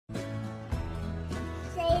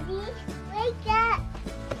Daddy, wake up.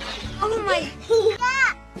 Oh my.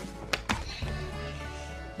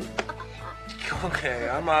 Okay,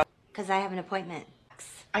 I'm out. Because I have an appointment.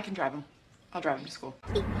 I can drive him. I'll drive him to school.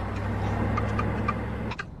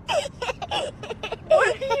 What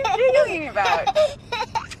are you giggling about?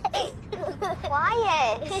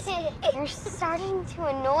 Quiet. You're starting to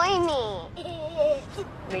annoy me.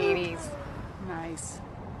 Ladies. Nice.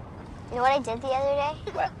 You know what I did the other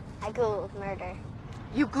day? What? I Googled murder.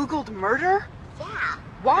 You Googled murder? Yeah.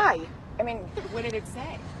 Why? I mean, what did it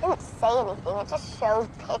say? It didn't say anything. It just showed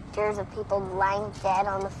pictures of people lying dead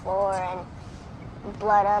on the floor and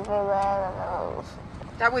blood everywhere.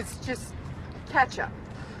 That was just ketchup.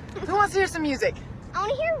 Who wants to hear some music? I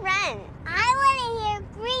want to hear Ren. I want to hear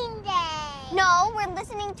Green Day. No, we're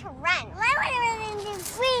listening to Ren. I want to listen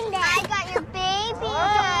to Green Day. I got your baby.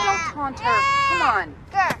 Don't taunt her. Come on.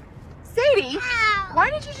 Grr. Sadie, Ow. why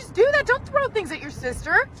did you just do that? Don't throw things at your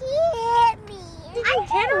sister. He hit me. Did you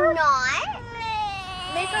hit her? Not.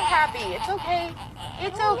 Make her happy. It's okay.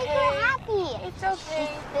 It's okay. Make her happy. It's okay.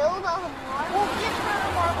 She spilled all the marbles. We'll give her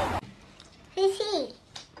a marble. Who's he?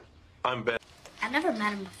 I'm Ben. I've never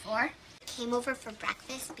met him before. Came over for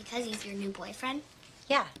breakfast because he's your new boyfriend.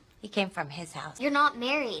 Yeah, he came from his house. You're not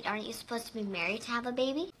married. Aren't you supposed to be married to have a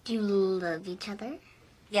baby? Do you love each other?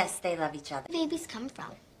 Yes, they love each other. Where do babies come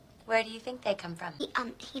from? Where do you think they come from?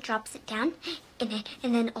 He drops it down, and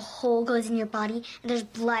then a hole goes in your body, and there's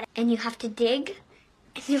blood, and you have to dig,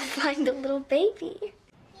 and you'll find a little baby.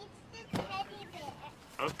 It's the teddy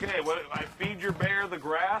bear. Okay, what? I feed your bear the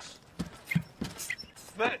grass?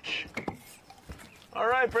 Fetch. All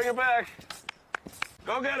right, bring it back.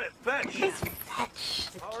 Go get it. Fetch.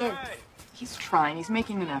 Fetch the All kids. right. He's trying. He's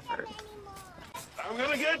making an effort. I'm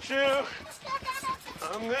gonna get you.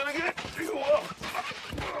 I'm gonna get you.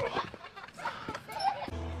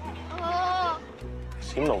 Oh.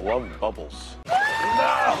 Seem to love bubbles.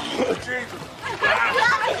 No! Jesus!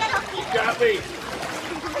 Ah, you got me!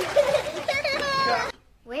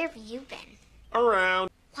 Where have you been? Around.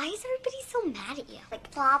 Why is everybody so mad at you? Like,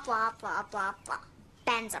 blah, blah, blah, blah, blah.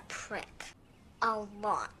 Ben's a prick. A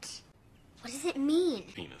lot. What does it mean?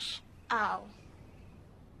 Penis. Oh.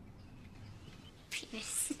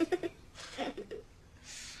 Penis.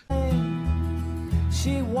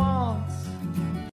 She wants